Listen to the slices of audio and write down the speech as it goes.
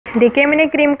देखिए मैंने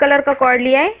cream colour का कॉर्ड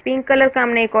लिया है, पिंक कलर का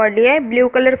हमने कॉर्ड लिया है, ब्लू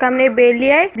कलर का हमने बेल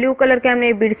लिया है, ब्लू कलर के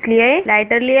हमने बीड्स लिया है,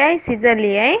 लाइटर लिया है, सीजर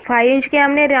लिया है, 5 इंच के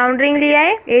हमने राउंड रिंग लिया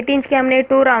है, 8 इंच के हमने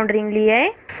 2 राउंड रिंग लिया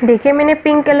है। देखिए मैंने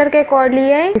पिंक कलर के कॉर्ड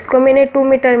लिया है, इसको मैंने 2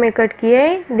 मीटर में कट किया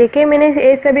है। देखिए मैंने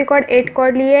ये सभी कॉर्ड 8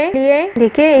 कॉर्ड लिए है।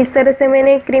 देखिए इस तरह से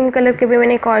मैंने क्रीम कलर के भी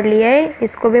मैंने कॉर्ड लिया है,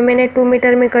 इसको भी मैंने 2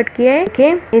 मीटर में कट किया है।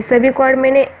 देखिए ये सभी कॉर्ड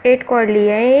मैंने 8 कॉर्ड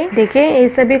लिया है। देखिए ये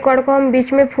सभी कॉर्ड को हम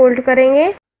बीच में फोल्ड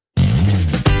करेंगे।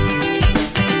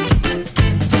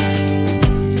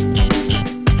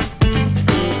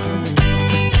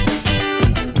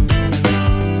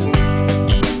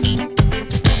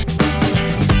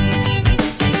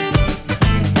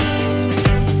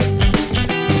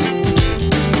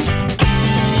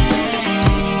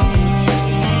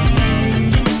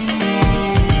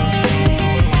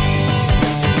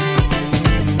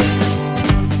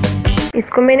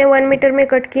 इसको मैंने 1 मीटर में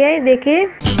कट किया है।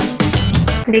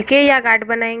 देखिए यह गार्ड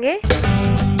बनाएंगे।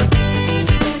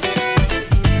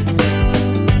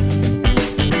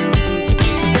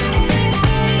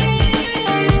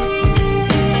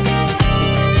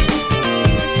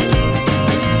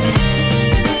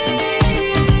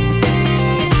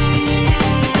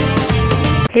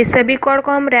 ये सभी कॉर्ड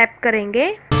को हम रैप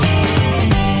करेंगे।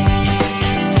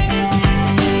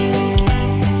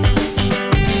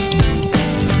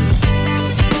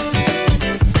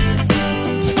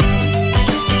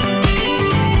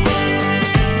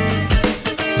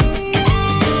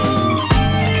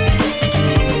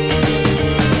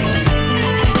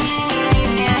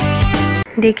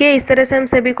 देखिए इस तरह से हम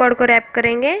सभी कॉर्ड को रैप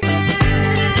करेंगे।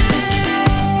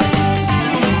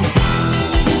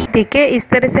 देखिए इस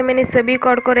तरह से मैंने सभी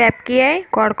कॉर्ड को रैप किया है।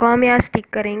 कॉर्ड को हम यहाँ स्टिक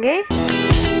करेंगे।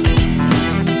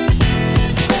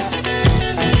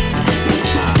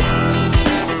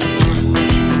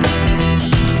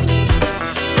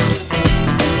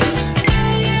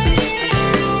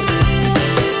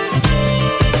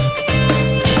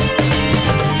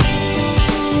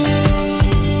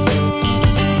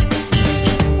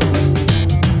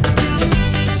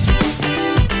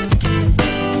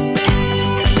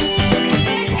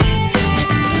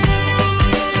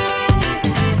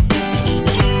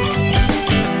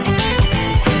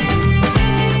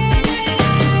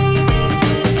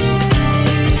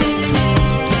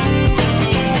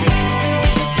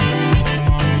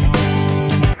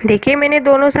 देखिए मैंने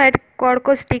दोनों साइड कॉर्ड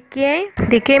को स्टिक किया है।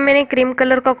 देखिए मैंने क्रीम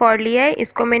कलर का कॉर्ड लिया है,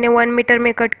 इसको मैंने 1 मीटर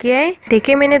में कट किया है।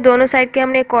 देखिए मैंने दोनों साइड के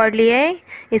हमने कॉर्ड लिया है,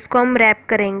 इसको हम रैप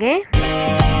करेंगे।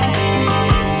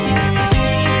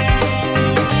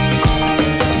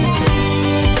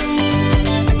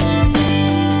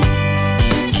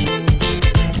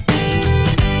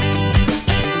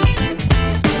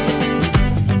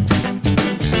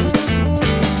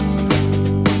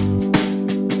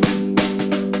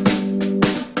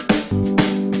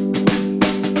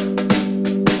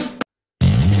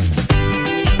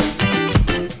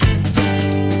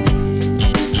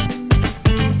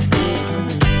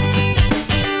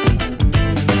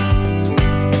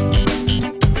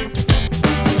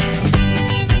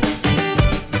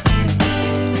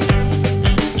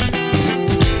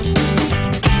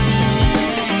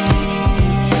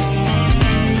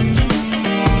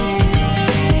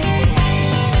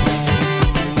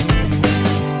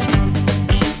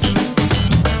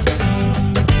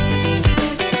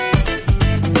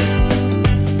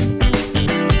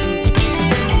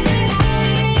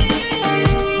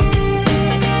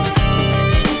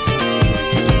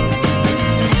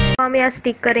 हम यहाँ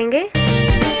स्टिक करेंगे।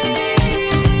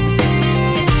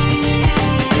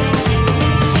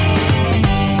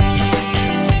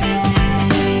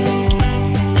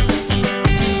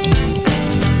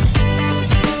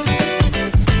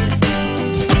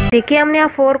 देखिए हमने यहाँ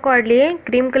 4 कॉर्ड लिए,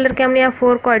 क्रीम कलर के हमने यहाँ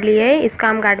 4 कॉर्ड लिए है। इसका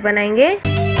हम गार्ड बनाएंगे।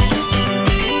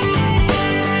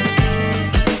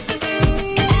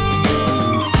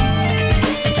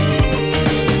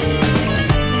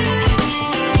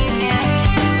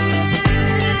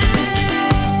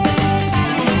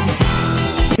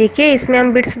 देखिए इसमें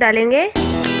हम बीड्स डालेंगे।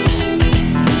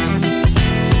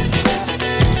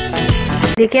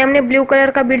 देखिए हमने ब्लू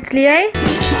कलर का बीड्स लिया है।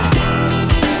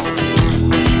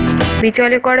 बीच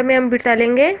वाले कॉर्ड में हम बीड्स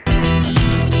डालेंगे।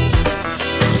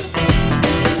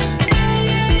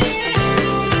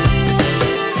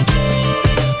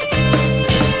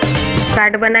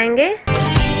 गार्ड बनाएंगे।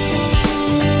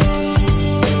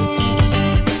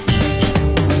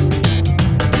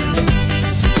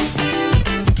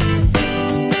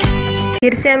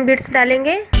 फिर से हम बीड्स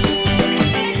डालेंगे।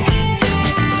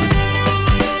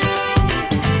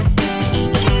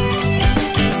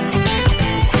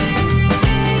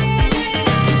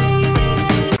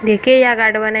 देखिए यह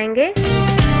गार्ड बनाएंगे।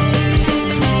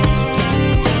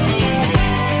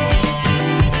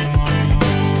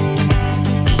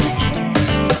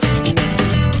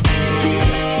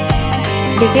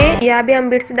 देखिए यहाँ भी हम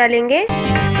बीड्स डालेंगे।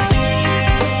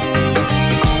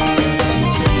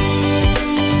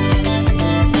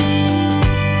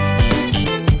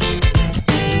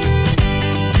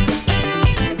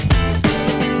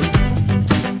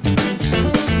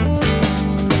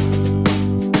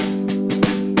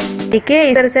 देखिए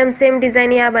इस तरह से हम सेम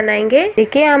डिजाइन यहाँ बनाएंगे।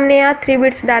 देखिए हमने यहाँ 3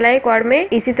 बीड्स डाला है कॉर्ड में,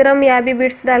 इसी तरह हम यहाँ भी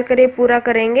बीड्स डालकर ये पूरा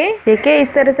करेंगे। देखिए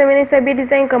इस तरह से मैंने सभी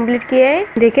डिजाइन कंप्लीट किया है।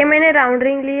 देखिए मैंने राउंड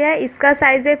रिंग लिया है, इसका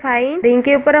साइज है 5 इंच। रिंग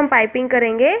के ऊपर हम पाइपिंग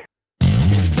करेंगे।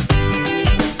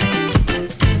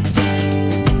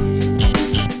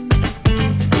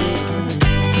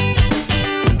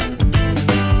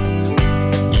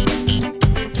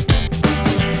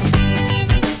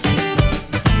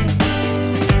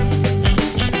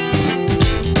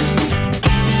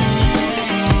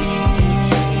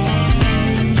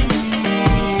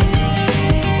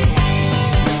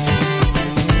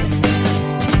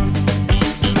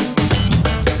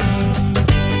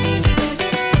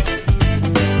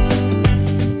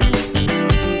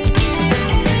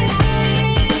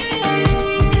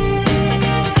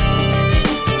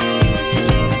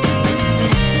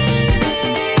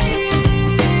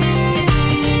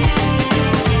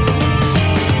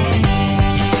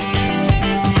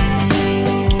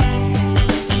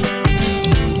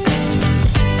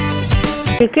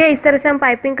 देखिए इस तरह से हम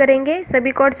पाइपिंग करेंगे,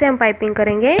 सभी कॉर्ड से हम पाइपिंग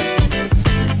करेंगे।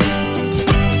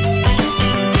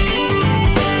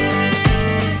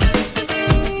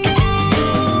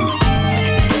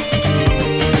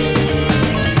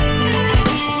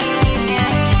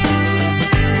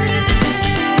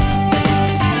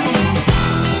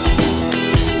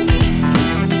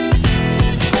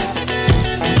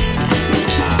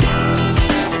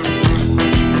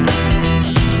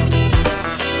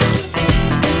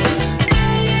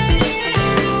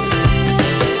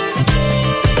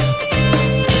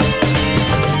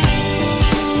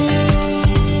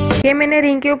 ये मैंने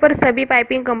रिंग के ऊपर सभी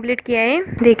पाइपिंग कंप्लीट किया है।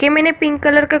 देखिए मैंने पिंक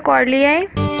कलर का कॉर्ड लिया है,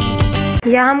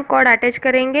 यहाँ हम कॉर्ड अटैच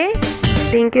करेंगे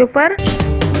रिंग के ऊपर।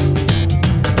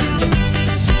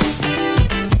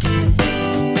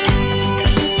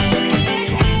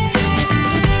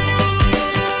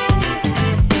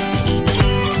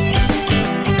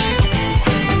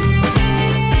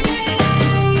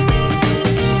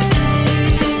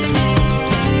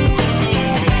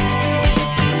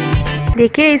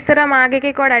 देखिए इस तरह हम आगे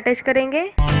के कॉर्ड अटैच करेंगे।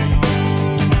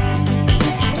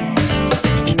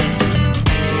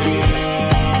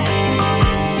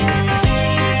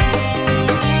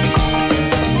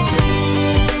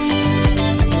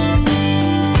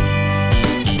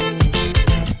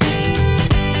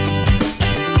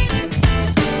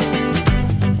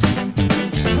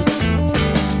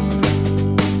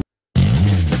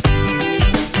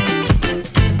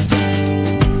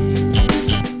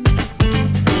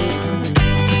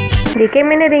 देखिए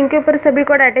मैंने रिंग के ऊपर सभी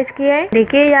कॉर्ड अटैच किया है।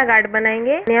 देखिए यहाँ गार्ड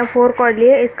बनाएंगे। यहाँ 4 कॉर्ड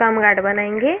लिए, इसका हम गार्ड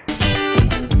बनाएंगे।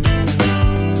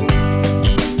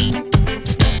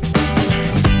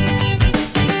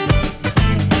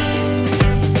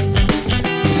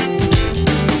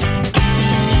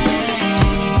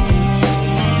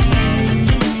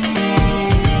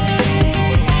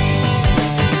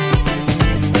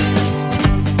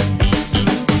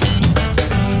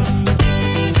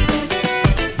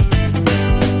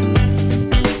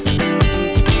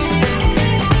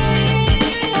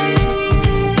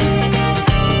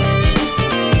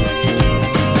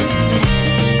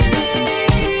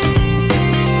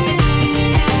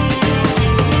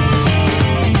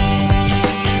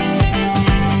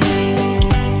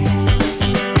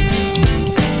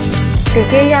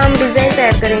 देखिए यहाँ हम डिजाइन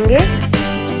तैयार करेंगे।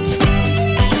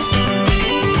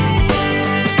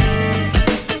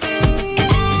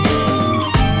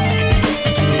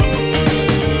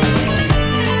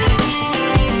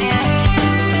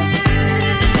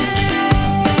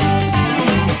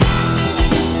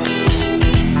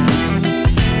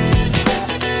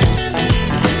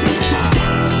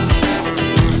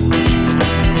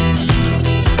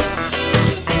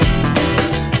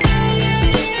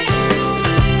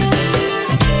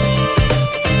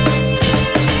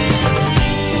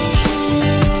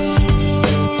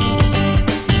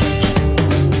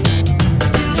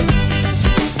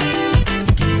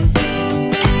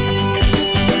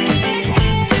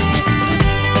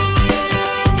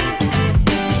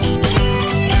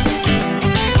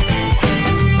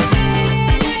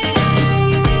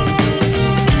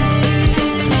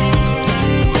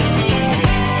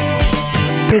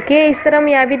 इस तरह हम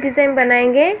यहाँ भी डिजाइन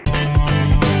बनाएंगे।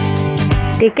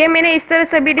 देखिए मैंने इस तरह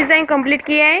सभी डिजाइन कंप्लीट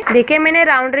किया है। देखिए मैंने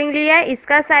राउंड रिंग लिया है,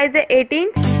 इसका साइज है 18।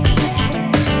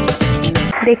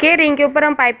 देखिए रिंग के ऊपर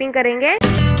हम पाइपिंग करेंगे।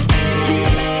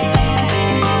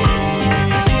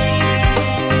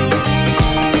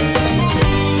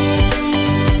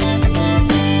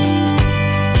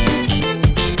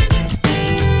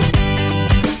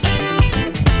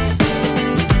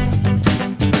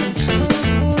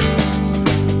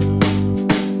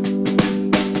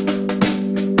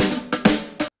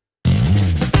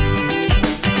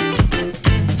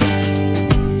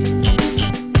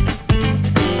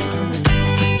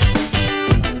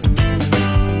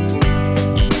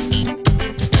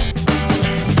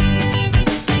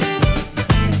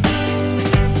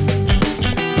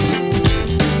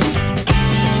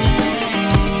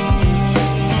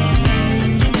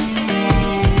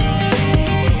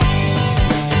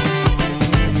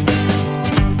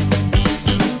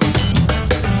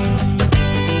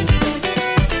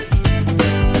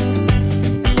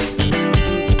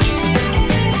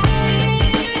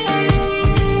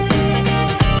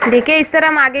 देखिए इस तरह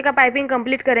हम आगे का पाइपिंग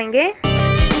कंप्लीट करेंगे।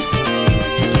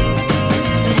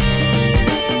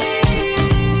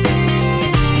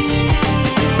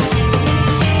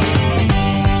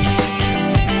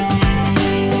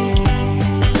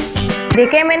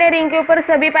 देखिए मैंने रिंग के ऊपर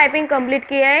सभी पाइपिंग कंप्लीट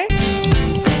किया है।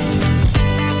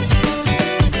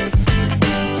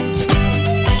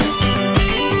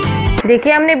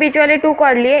 देखिए हमने बीच वाले 2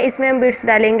 कॉर्ड लिए, इसमें हम बीड्स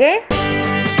डालेंगे।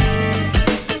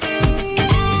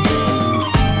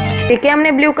 देखिए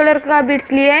हमने ब्लू कलर का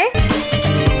बीड्स लिया है।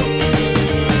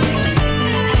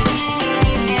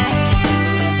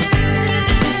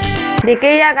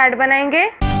 देखिए यह गार्ड बनाएंगे।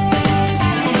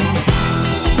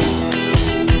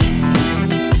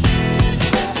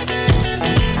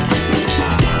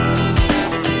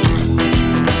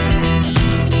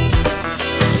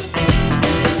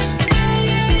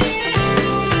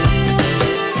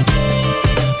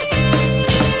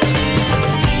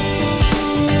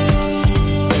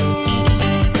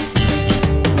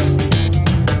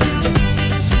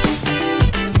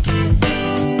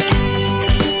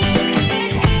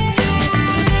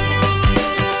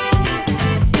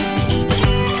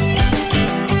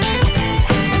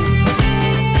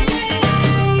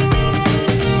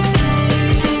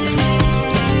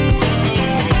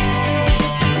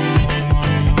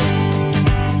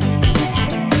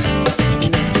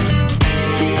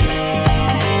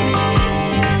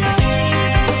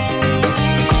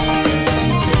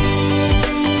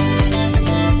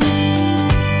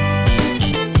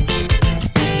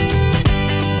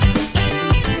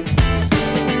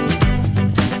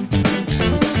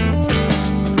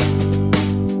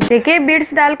 देखिए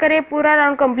बीड्स डालकर ये पूरा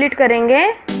राउंड कंप्लीट करेंगे।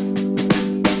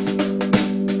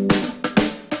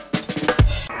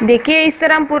 देखिए इस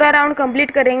तरह हम पूरा राउंड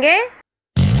कंप्लीट करेंगे।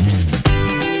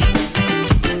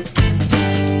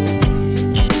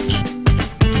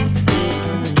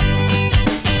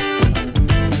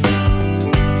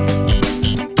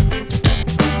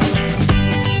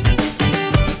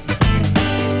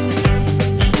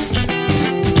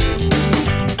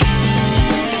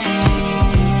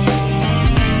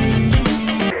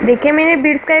 देखिए मैंने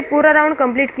बीड्स का पूरा राउंड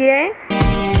कंप्लीट किया है।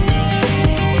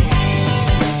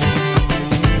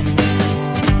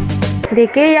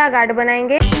 देखिए यह गार्ड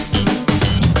बनाएंगे।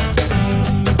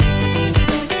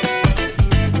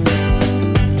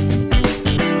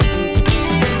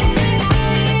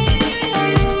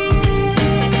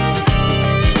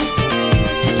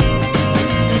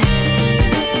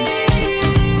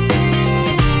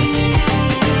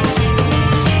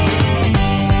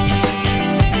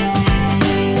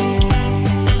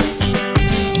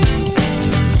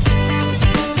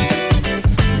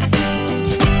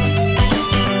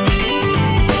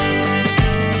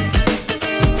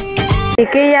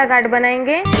 देखिए यह गार्ड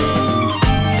बनाएंगे।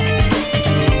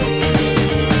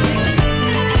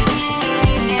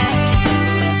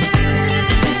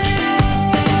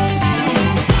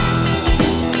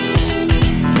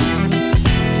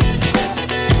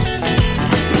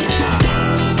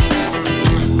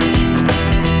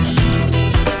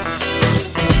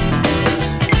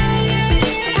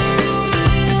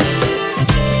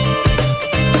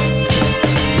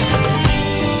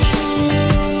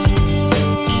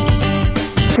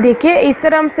 देखिए इस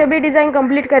तरह हम सभी डिजाइन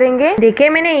कंप्लीट करेंगे। देखिए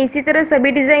मैंने इसी तरह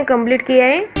सभी डिजाइन कंप्लीट किया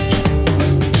है।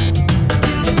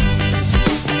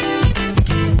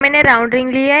 मैंने राउंड रिंग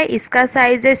लिया है, इसका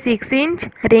साइज है 6 इंच।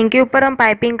 रिंग के ऊपर हम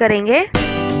पाइपिंग करेंगे।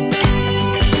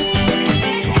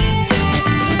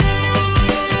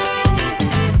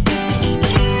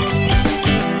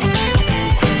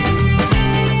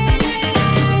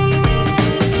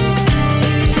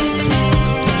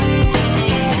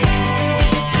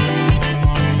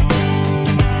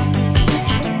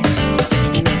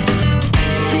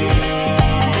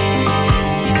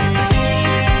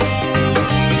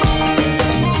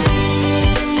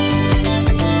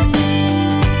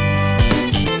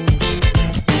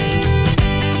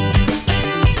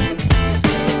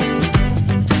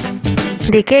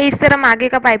 देखिए इस तरह हम आगे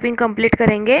का पाइपिंग कंप्लीट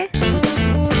करेंगे।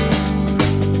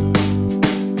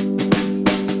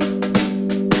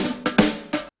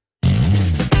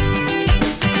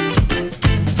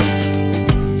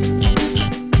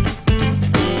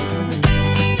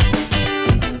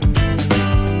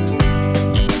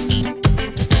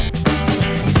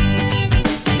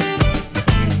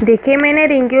 देखिए मैंने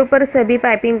रिंग के ऊपर सभी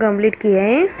पाइपिंग कंप्लीट किए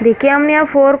हैं। देखिए हमने यहाँ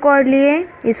 4 कॉर्ड लिए,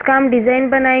 इसका हम डिजाइन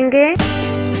बनाएंगे।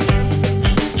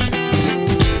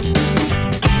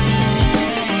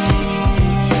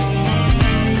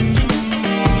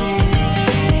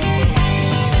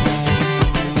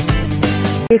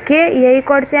 देखिए यही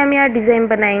कॉर्ड से हम यहाँ डिजाइन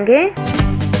बनाएंगे।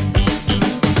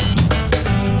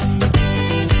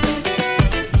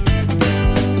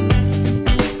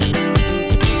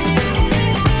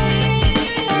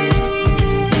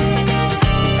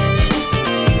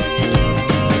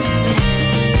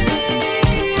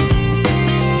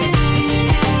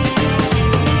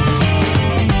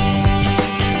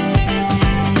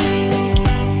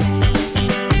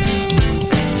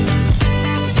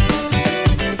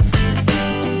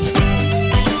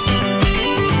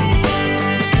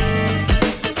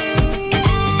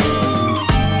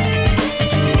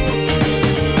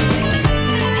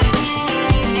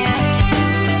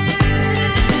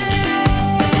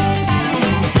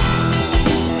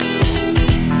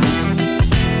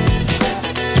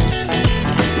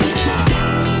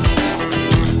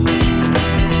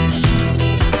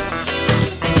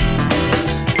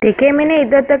 देखिए मैंने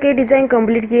इधर तक ये डिजाइन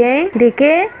कंप्लीट किए हैं।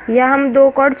 देखिए यहाँ हम 2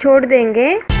 कॉर्ड छोड़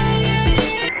देंगे,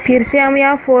 फिर से हम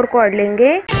यहाँ 4 कॉर्ड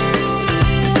लेंगे।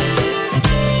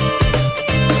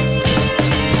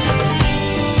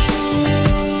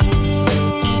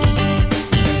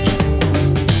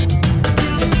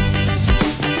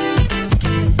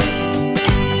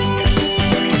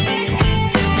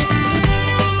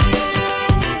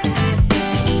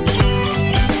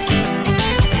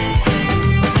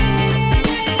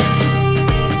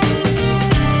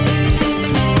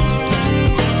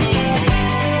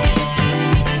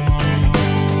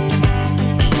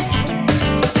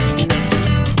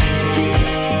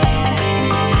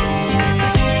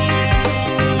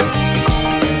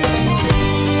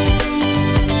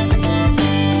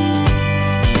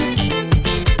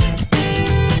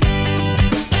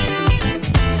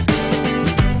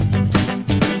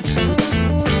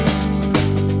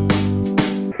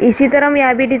 इसी तरह हम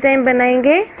यहाँ भी डिजाइन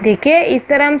बनाएंगे। देखिए इस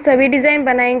तरह हम सभी डिजाइन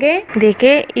बनाएंगे।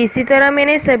 देखिए इसी तरह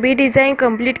मैंने सभी डिजाइन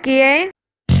कंप्लीट किए हैं।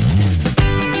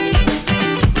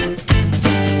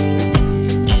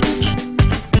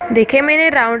 देखिए मैंने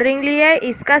राउंड रिंग लिया है,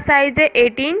 इसका साइज है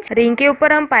 8 इंच। रिंग के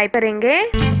ऊपर हम पाइप करेंगे।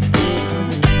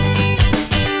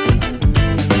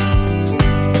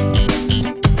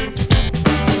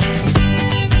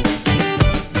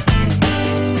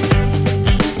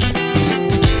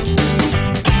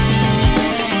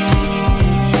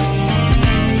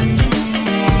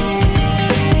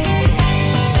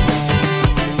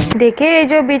 देखिए ये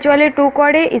जो बीच वाले 2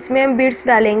 कॉर्ड है इसमें हम बीड्स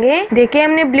डालेंगे। देखिए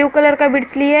हमने ब्लू कलर का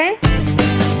बीड्स लिया है।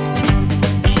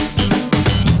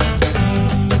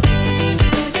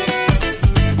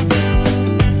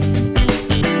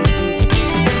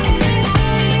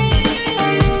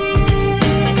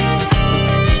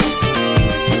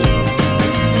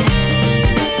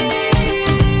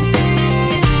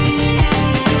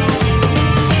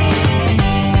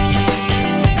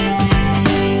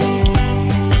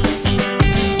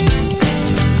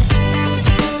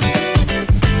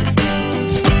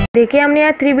 देखिए हमने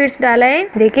यहाँ 3 बीड्स डाला है।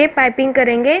 देखिए पाइपिंग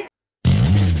करेंगे।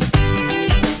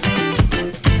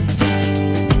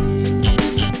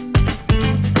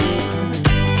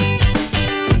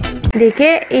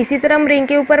 देखिए इसी तरह हम रिंग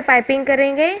के ऊपर पाइपिंग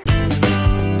करेंगे।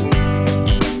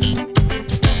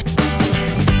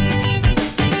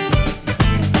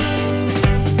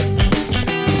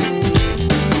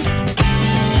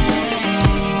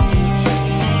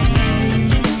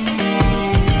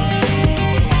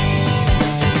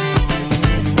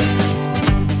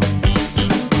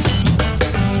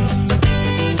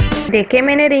 देखिए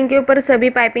मैंने रिंग के ऊपर सभी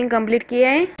पाइपिंग कंप्लीट किया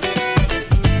है।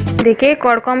 देखिए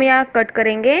कॉर्ड को हम यहाँ कट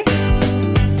करेंगे।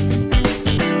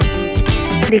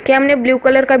 देखिए हमने ब्लू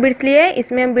कलर का बीड्स लिया है,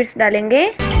 इसमें हम बीड्स डालेंगे।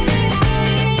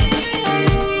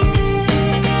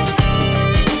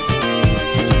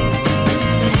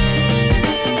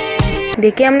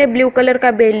 देखिए हमने ब्लू कलर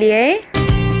का बेल लिया है।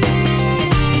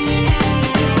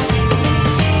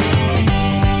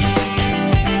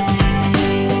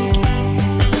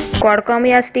 कॉर्ड को हम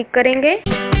यहाँ स्टिक करेंगे।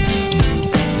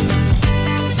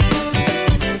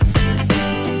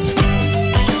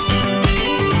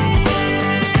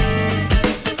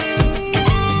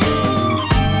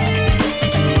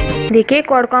 देखिए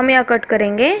कॉर्ड को हम यहाँ कट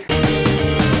करेंगे।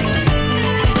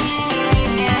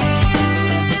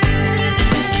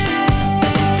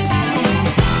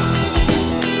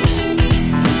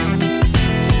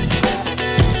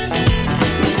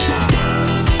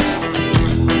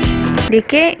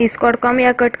 देखिए इस कॉर्ड को हम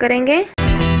यहाँ कट करेंगे।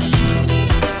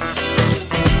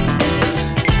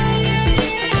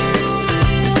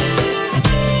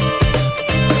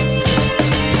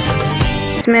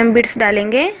 इसमें हम बीड्स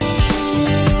डालेंगे।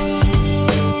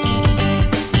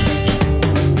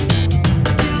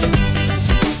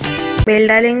 बेल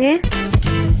डालेंगे।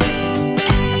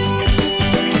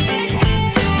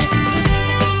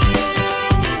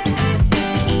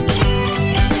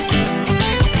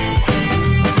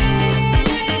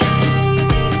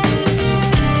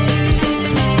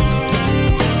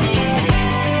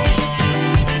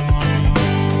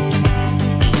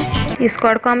 इस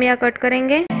कॉर्ड को हम यहाँ कट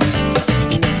करेंगे।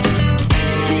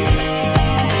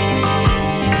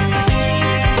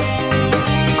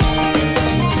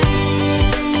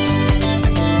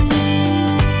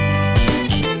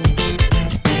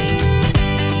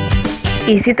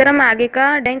 इसी तरह हम आगे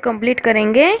का डिजाइन कंप्लीट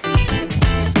करेंगे।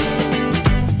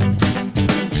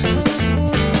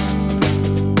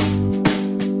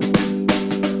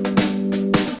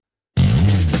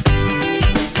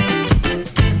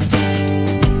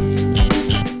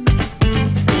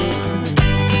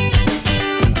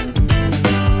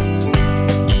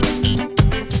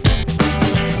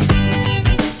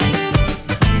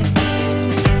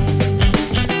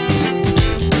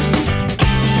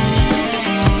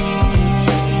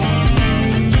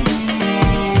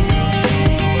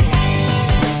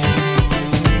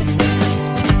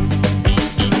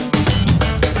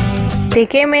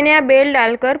 देखिए मैंने यहाँ बेल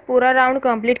डालकर पूरा राउंड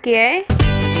कंप्लीट किया है।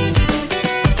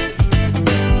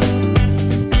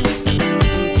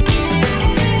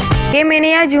 ये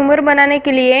मैंने यहाँ झूमर बनाने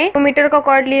के लिए 2 मीटर का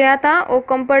कॉर्ड लिया था, वो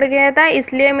कम पड़ गया था,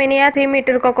 इसलिए मैंने यहाँ 3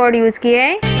 मीटर का कॉर्ड यूज किया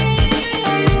है।